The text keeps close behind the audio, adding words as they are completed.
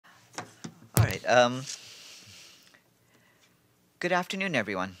right. Good afternoon,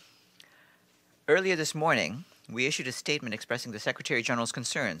 everyone. Earlier this morning, we issued a statement expressing the Secretary General's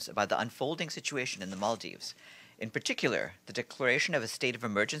concerns about the unfolding situation in the Maldives, in particular, the declaration of a state of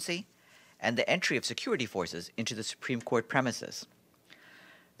emergency and the entry of security forces into the Supreme Court premises.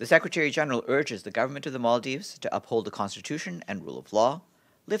 The Secretary General urges the government of the Maldives to uphold the Constitution and rule of law,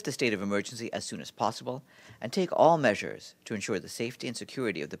 lift the state of emergency as soon as possible, and take all measures to ensure the safety and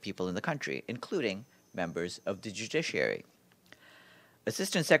security of the people in the country, including members of the judiciary.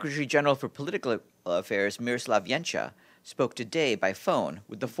 Assistant Secretary General for Political Affairs Miroslav Yencha spoke today by phone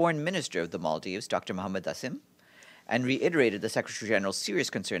with the Foreign Minister of the Maldives, Dr. Mohammed Asim, and reiterated the Secretary General's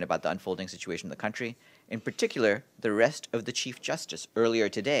serious concern about the unfolding situation in the country, in particular, the arrest of the Chief Justice earlier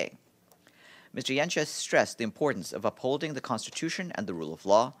today. Mr. Yencha stressed the importance of upholding the Constitution and the rule of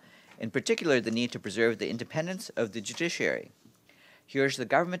law, in particular the need to preserve the independence of the judiciary. He urged the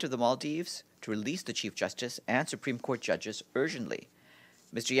government of the Maldives to release the Chief Justice and Supreme Court judges urgently.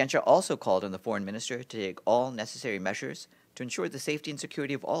 Mr. Yencha also called on the Foreign Minister to take all necessary measures to ensure the safety and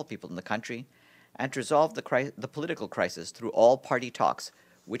security of all people in the country and to resolve the political crisis through all-party talks,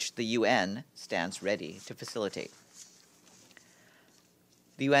 which the UN stands ready to facilitate.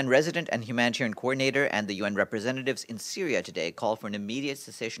 The UN Resident and Humanitarian Coordinator and the UN representatives in Syria today called for an immediate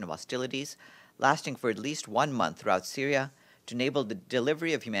cessation of hostilities lasting for at least 1 month throughout Syria to enable the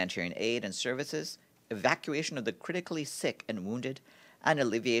delivery of humanitarian aid and services, evacuation of the critically sick and wounded, and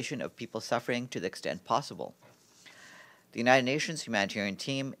alleviation of people suffering to the extent possible. The United Nations humanitarian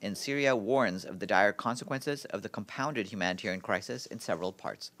team in Syria warns of the dire consequences of the compounded humanitarian crisis in several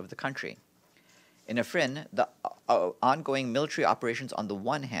parts of the country. In Afrin, the ongoing military operations on the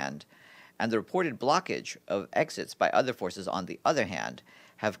one hand and the reported blockage of exits by other forces on the other hand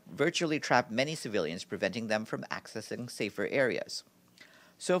have virtually trapped many civilians, preventing them from accessing safer areas.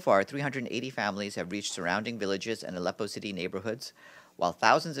 So far, 380 families have reached surrounding villages and Aleppo city neighborhoods, while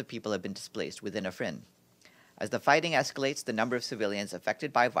thousands of people have been displaced within Afrin. As the fighting escalates, the number of civilians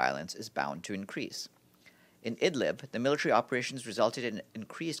affected by violence is bound to increase. In Idlib, the military operations resulted in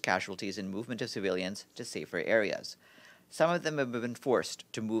increased casualties and movement of civilians to safer areas. Some of them have been forced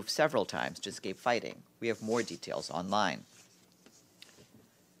to move several times to escape fighting. We have more details online.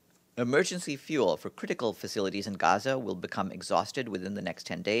 Emergency fuel for critical facilities in Gaza will become exhausted within the next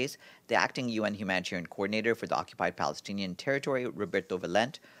 10 days, the acting UN humanitarian coordinator for the occupied Palestinian territory, Roberto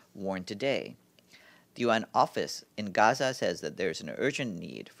Valente, warned today. The UN office in Gaza says that there is an urgent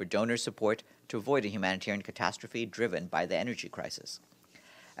need for donor support to avoid a humanitarian catastrophe driven by the energy crisis.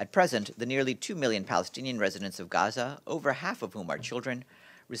 At present, the nearly 2 million Palestinian residents of Gaza, over half of whom are children,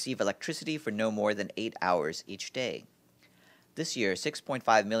 receive electricity for no more than 8 hours each day. This year,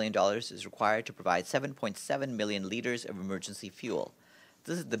 $6.5 million is required to provide 7.7 million liters of emergency fuel.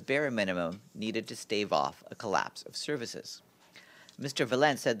 This is the bare minimum needed to stave off a collapse of services. Mr.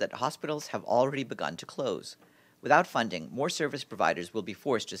 Valente said that hospitals have already begun to close. Without funding, more service providers will be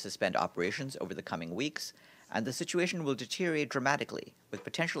forced to suspend operations over the coming weeks, and the situation will deteriorate dramatically, with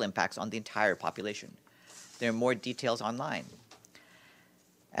potential impacts on the entire population. There are more details online.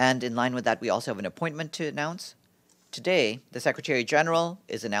 And in line with that, we also have an appointment to announce. Today, the Secretary General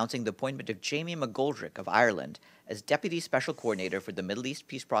is announcing the appointment of Jamie McGoldrick of Ireland as Deputy Special Coordinator for the Middle East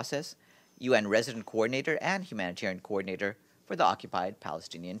Peace Process, UN Resident Coordinator, and Humanitarian Coordinator for the occupied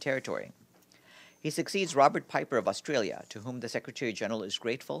Palestinian territory. He succeeds Robert Piper of Australia, to whom the Secretary General is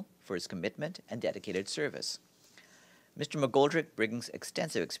grateful for his commitment and dedicated service. Mr. McGoldrick brings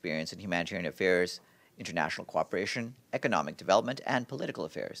extensive experience in humanitarian affairs, international cooperation, economic development, and political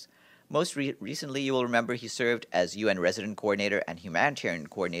affairs. Most recently, you will remember he served as UN Resident Coordinator and Humanitarian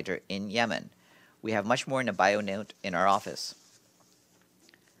Coordinator in Yemen. We have much more in a bio note in our office.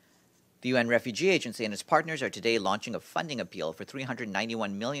 The UN Refugee Agency and its partners are today launching a funding appeal for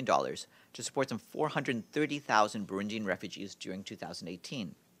 $391 million to support some 430,000 Burundian refugees during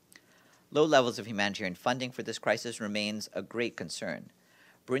 2018. Low levels of humanitarian funding for this crisis remains a great concern.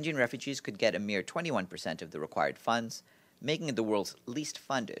 Burundian refugees could get a mere 21% of the required funds, making it the world's least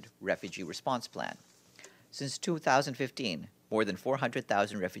funded refugee response plan. Since 2015, more than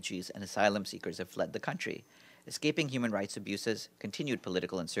 400,000 refugees and asylum seekers have fled the country, escaping human rights abuses, continued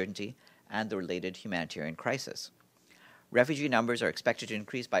political uncertainty, and the related humanitarian crisis. Refugee numbers are expected to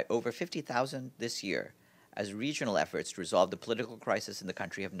increase by over 50,000 this year, as regional efforts to resolve the political crisis in the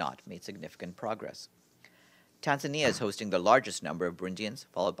country have not made significant progress. Tanzania is hosting the largest number of Burundians,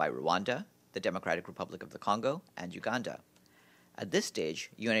 followed by Rwanda, the Democratic Republic of the Congo, and Uganda. At this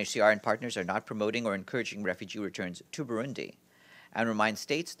stage, UNHCR and partners are not promoting or encouraging refugee returns to Burundi, and remind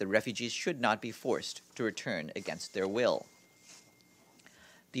states that refugees should not be forced to return against their will.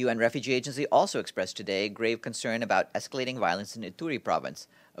 The UN Refugee Agency also expressed today grave concern about escalating violence in Ituri province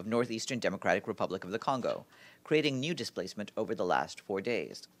of northeastern Democratic Republic of the Congo, creating new displacement over the last 4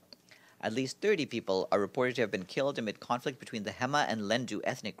 days. At least 30 people are reported to have been killed amid conflict between the Hema and Lendu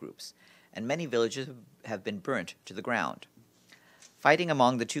ethnic groups, and many villages have been burnt to the ground. Fighting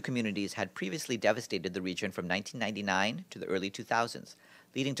among the two communities had previously devastated the region from 1999 to the early 2000s,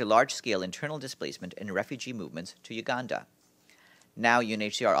 leading to large-scale internal displacement and refugee movements to Uganda. Now,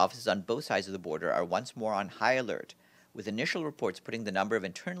 UNHCR offices on both sides of the border are once more on high alert, with initial reports putting the number of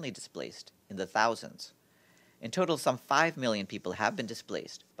internally displaced in the thousands. In total, some 5 million people have been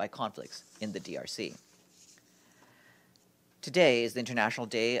displaced by conflicts in the DRC. Today is the International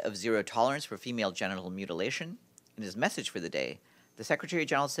Day of Zero Tolerance for Female Genital Mutilation. In his message for the day, the Secretary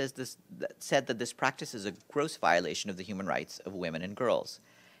General said that this practice is a gross violation of the human rights of women and girls.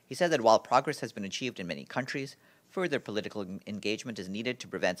 He said that while progress has been achieved in many countries, further political engagement is needed to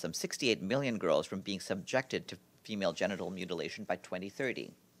prevent some 68 million girls from being subjected to female genital mutilation by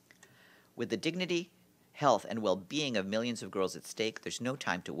 2030. With the dignity, health, and well-being of millions of girls at stake, there's no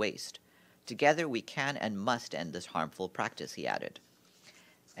time to waste. Together, we can and must end this harmful practice, he added.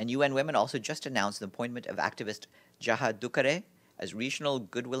 And UN Women also just announced the appointment of activist Jaha Dukare as Regional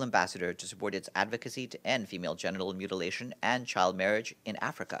Goodwill Ambassador to support its advocacy to end female genital mutilation and child marriage in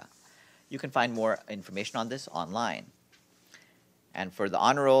Africa. You can find more information on this online. And for the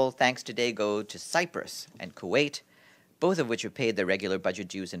honor roll, thanks today go to Cyprus and Kuwait, both of which have paid their regular budget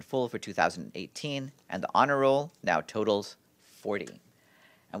dues in full for 2018, and the honor roll now totals 40.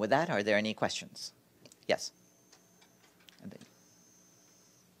 And with that, are there any questions? Yes.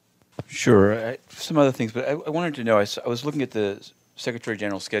 Sure. Some other things, but I wanted to know, I was looking at the Secretary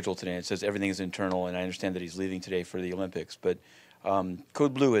General's schedule today, and it says everything is internal, and I understand that he's leaving today for the Olympics, but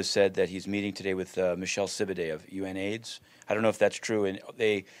Code Blue has said that he's meeting today with Michel Sibaday of UNAIDS. I don't know if that's true, and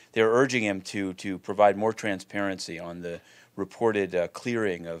they're urging him to provide more transparency on the reported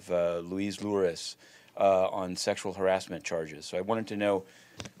clearing of Louise Louris on sexual harassment charges. So I wanted to know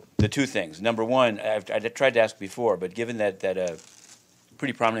the two things. Number one, I tried to ask before, but given that a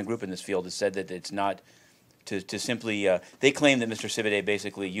pretty prominent group in this field has said that it's not to simply, they claim that Mr. Sibaday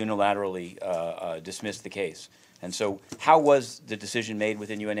basically unilaterally dismissed the case. And so how was the decision made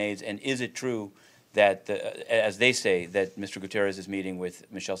within UNAIDS, and is it true that, as they say, that Mr. Guterres is meeting with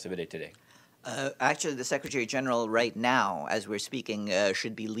Michel Sibaday today? Actually, the Secretary General right now, as we're speaking,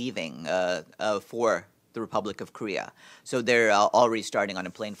 should be leaving for the Republic of Korea. So they're already starting on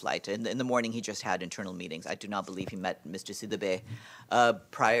a plane flight. In the morning, he just had internal meetings. I do not believe he met Mr. Sibaday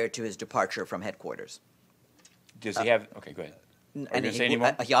prior to his departure from headquarters. Does he have, okay, go ahead. And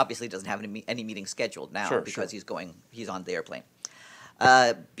he obviously doesn't have any meetings scheduled now because he's on the airplane.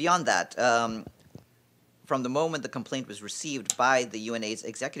 Beyond that, from the moment the complaint was received by the UNAIDS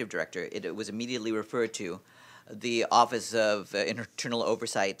executive director, it was immediately referred to the Office of Internal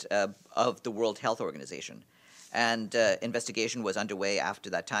Oversight of the World Health Organization. And investigation was underway after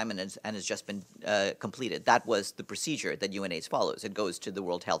that time and has just been completed. That was the procedure that UNAIDS follows. It goes to the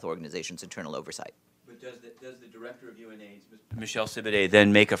World Health Organization's internal oversight. But does the director of UNAIDS, Michel Sibaday,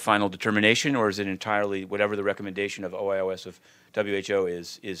 then make a final determination, or is it entirely whatever the recommendation of OIOS of WHO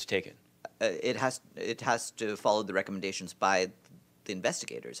is taken? It has to follow the recommendations by the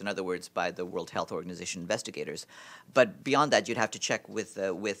investigators, in other words, by the World Health Organization investigators. But beyond that, you'd have to check with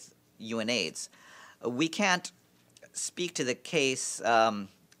UNAIDS. We can't speak to the case in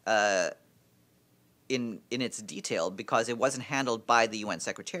its detail because it wasn't handled by the UN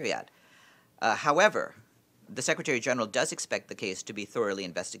Secretariat. However, the Secretary General does expect the case to be thoroughly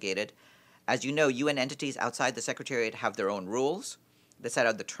investigated. As you know, UN entities outside the Secretariat have their own rules that set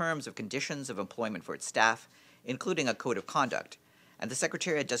out the terms of conditions of employment for its staff, including a code of conduct. And the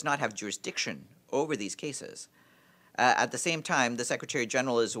Secretariat does not have jurisdiction over these cases. At the same time, the Secretary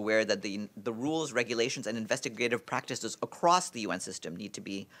General is aware that the rules, regulations, and investigative practices across the UN system need to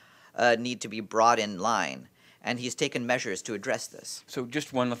be brought in line. And he's taken measures to address this. So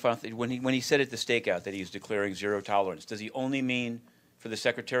just one final thing. When he said at the stakeout that he's declaring zero tolerance, does he only mean for the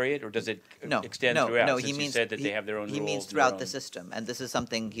Secretariat, or does it extend throughout? No, he said that they have their own rules. He means throughout the system, and this is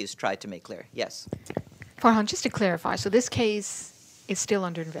something he's tried to make clear. Yes. Farhan, just to clarify, so this case is still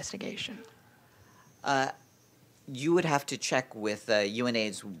under investigation? You would have to check with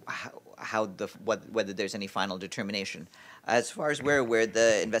UNAIDS whether there's any final determination. As far as we're aware,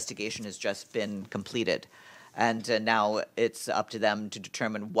 the investigation has just been completed. And now it's up to them to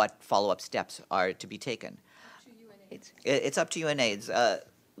determine what follow-up steps are to be taken. It's up to UNAIDS.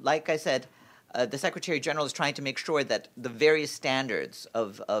 Like I said, the Secretary General is trying to make sure that the various standards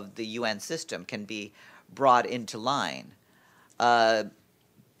of the UN system can be brought into line.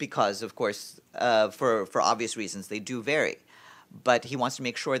 because, of course, for obvious reasons, they do vary. But he wants to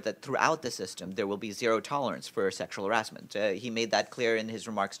make sure that throughout the system there will be zero tolerance for sexual harassment. He made that clear in his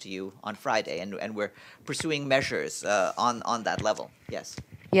remarks to you on Friday, and we're pursuing measures on that level. Yes.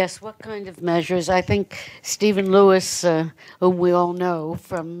 Yes, what kind of measures? I think Stephen Lewis, whom we all know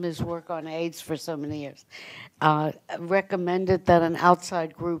from his work on AIDS for so many years, recommended that an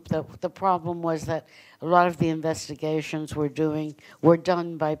outside group, the problem was that a lot of the investigations were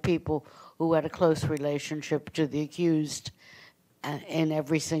done by people who had a close relationship to the accused in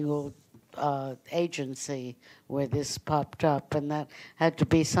every single agency where this popped up, and that had to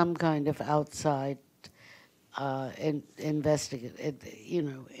be some kind of outside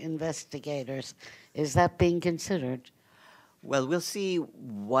investigators. Is that being considered? Well, we'll see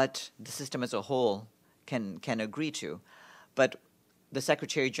what the system as a whole can agree to, but the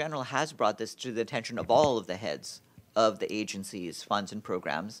Secretary General has brought this to the attention of all of the heads of the agencies, funds, and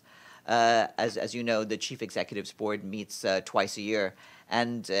programs. As you know, the Chief Executives Board meets twice a year,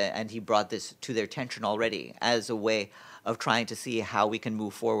 and he brought this to their attention already as a way of trying to see how we can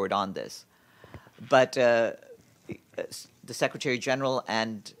move forward on this. But the Secretary General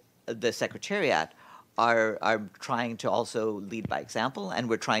and the Secretariat are trying to also lead by example, and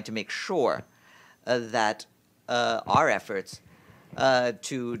we're trying to make sure that our efforts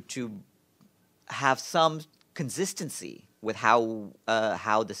to have some consistency with how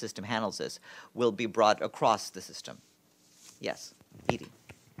the system handles this will be brought across the system. Yes, Edie.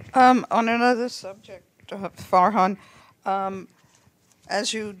 On another subject, Farhan,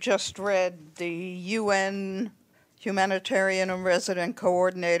 as you just read, the UN humanitarian and resident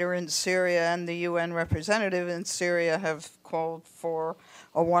coordinator in Syria and the UN representative in Syria have called for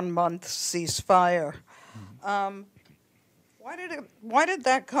a 1-month ceasefire. Why did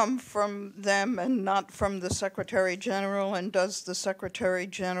that come from them and not from the Secretary General? And does the Secretary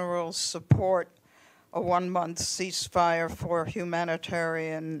General support a 1-month ceasefire for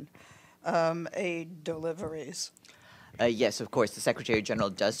humanitarian aid deliveries? Yes, of course, the Secretary General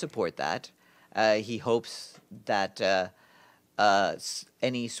does support that. He hopes that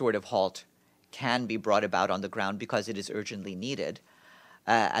any sort of halt can be brought about on the ground because it is urgently needed.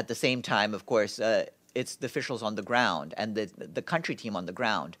 At the same time, of course, it's the officials on the ground and the country team on the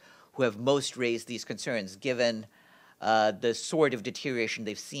ground who have most raised these concerns, given the sort of deterioration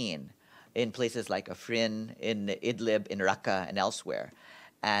they've seen in places like Afrin, in Idlib, in Raqqa, and elsewhere.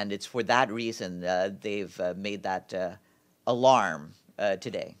 And it's for that reason they've made that alarm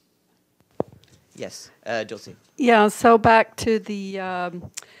today. Yes, Dulcie. Yeah, so back to the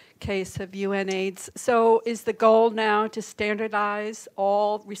case of UNAIDS. So is the goal now to standardize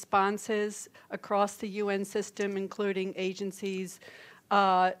all responses across the UN system, including agencies,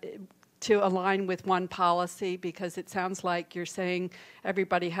 to align with one policy? Because it sounds like you're saying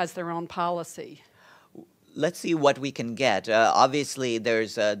everybody has their own policy. Let's see what we can get. Obviously,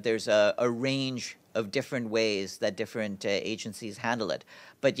 there's a range of different ways that different agencies handle it.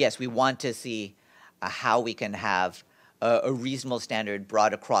 But yes, we want to see how we can have a reasonable standard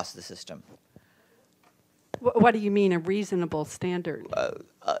brought across the system. What do you mean, a reasonable standard?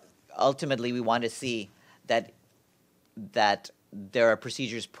 Ultimately, we want to see that there are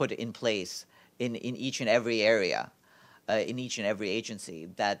procedures put in place in each and every area, in each and every agency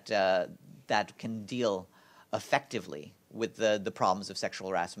that can deal effectively with the problems of sexual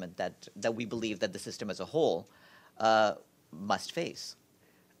harassment that we believe that the system as a whole must face.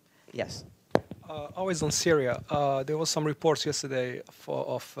 Yes. Always on Syria, there was some reports yesterday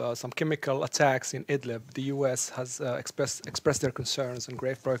of some chemical attacks in Idlib. The U.S. has expressed their concerns and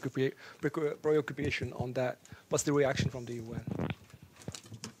grave preoccupation on that. What's the reaction from the UN?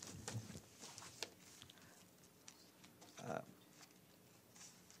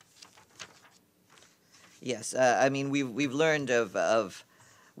 Yes, I mean, we've learned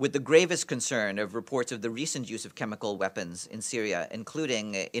with the gravest concern of reports of the recent use of chemical weapons in Syria,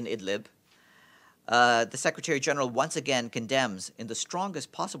 including in Idlib. The Secretary General once again condemns in the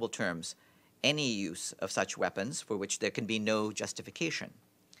strongest possible terms any use of such weapons for which there can be no justification.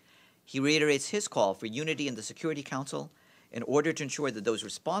 He reiterates his call for unity in the Security Council in order to ensure that those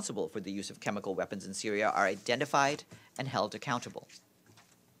responsible for the use of chemical weapons in Syria are identified and held accountable.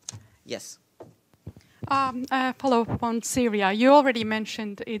 Yes. Follow-up on Syria. You already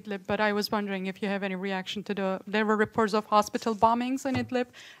mentioned Idlib, but I was wondering if you have any reaction to there were reports of hospital bombings in Idlib,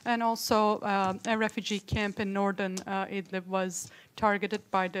 and also a refugee camp in northern Idlib was targeted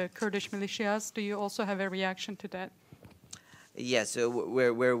by the Kurdish militias. Do you also have a reaction to that? Yes, so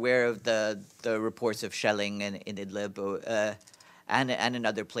we're aware of the reports of shelling in Idlib and in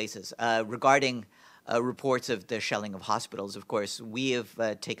other places. Regarding reports of the shelling of hospitals. Of course, we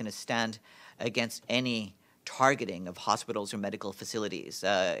have taken a stand against any targeting of hospitals or medical facilities.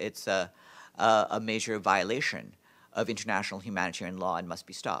 It's a major violation of international humanitarian law and must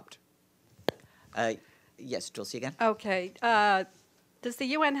be stopped. Yes, Dulcie again? Okay. Does the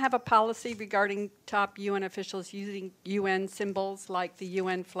UN have a policy regarding top UN officials using UN symbols like the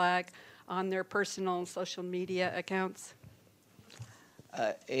UN flag on their personal social media accounts?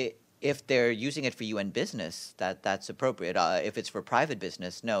 If they're using it for UN business, that's appropriate. If it's for private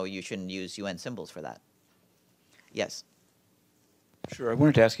business, no, you shouldn't use UN symbols for that. Yes. Sure. I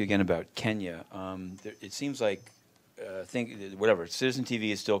wanted to ask you again about Kenya. It seems like, whatever, Citizen TV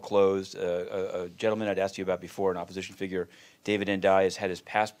is still closed. A gentleman I'd asked you about before, an opposition figure, David Ndai, has had his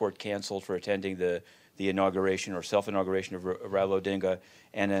passport canceled for attending the inauguration or self-inauguration of Raila Odinga,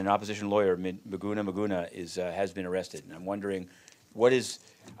 and an opposition lawyer, Maguna, has been arrested. And I'm wondering,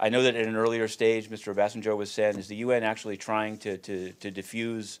 I know that at an earlier stage, Mr. Obasanjo was saying, is the UN actually trying to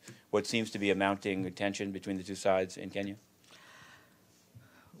diffuse what seems to be a mounting tension between the two sides in Kenya?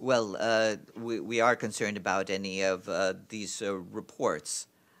 Well, we are concerned about any of these reports.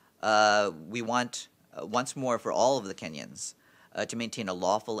 We want, once more, for all of the Kenyans to maintain a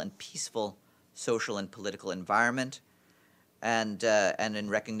lawful and peaceful social and political environment, and in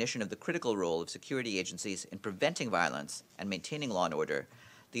recognition of the critical role of security agencies in preventing violence and maintaining law and order,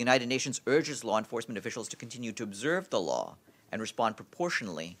 the United Nations urges law enforcement officials to continue to observe the law and respond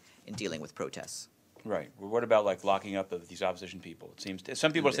proportionally in dealing with protests. Right. Well, what about like locking up of these opposition people? It seems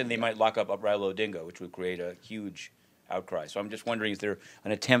some people are saying they might lock up Raila Odinga, which would create a huge outcry. So I'm just wondering, is there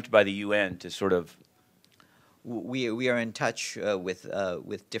an attempt by the UN to sort of? We are in touch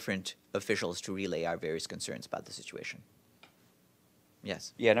with different officials to relay our various concerns about the situation.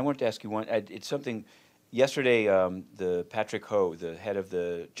 Yes. Yeah, and I wanted to ask you one. It's something. Yesterday, the Patrick Ho, the head of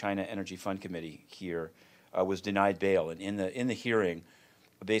the China Energy Fund Committee here, was denied bail, and in the hearing,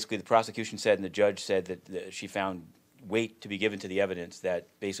 basically the prosecution said and the judge said that she found weight to be given to the evidence that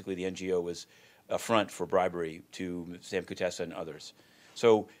basically the NGO was a front for bribery to Sam Kutesa and others.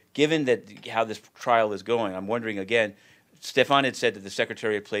 So given that how this trial is going, I'm wondering again, Stefan had said that the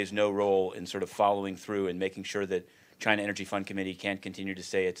Secretariat plays no role in sort of following through and making sure that China Energy Fund Committee can't continue to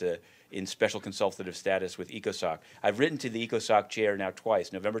say it's in special consultative status with ECOSOC. I've written to the ECOSOC chair now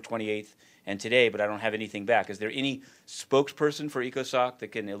twice, November 28th and today, but I don't have anything back. Is there any spokesperson for ECOSOC that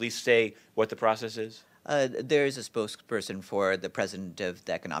can at least say what the process is? There is a spokesperson for the president of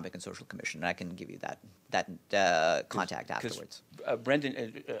the Economic and Social Commission, and I can give you that contact afterwards.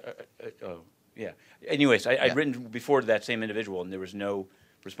 Brendan, yeah. Anyways, I'd written before to that same individual, and there was no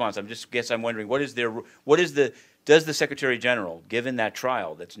response. I'm wondering, does the Secretary General, given that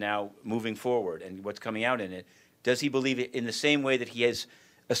trial that's now moving forward and what's coming out in it, does he believe it in the same way that he is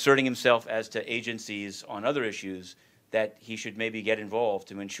asserting himself as to agencies on other issues, that he should maybe get involved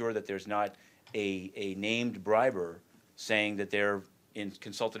to ensure that there's not a named briber saying that they're in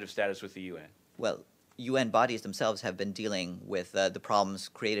consultative status with the UN? Well, UN bodies themselves have been dealing with the problems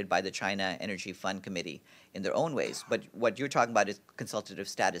created by the China Energy Fund Committee in their own ways. But what you're talking about is consultative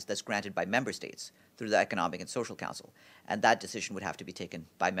status that's granted by member states through the Economic and Social Council. And that decision would have to be taken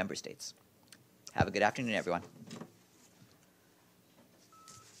by member states. Have a good afternoon, everyone.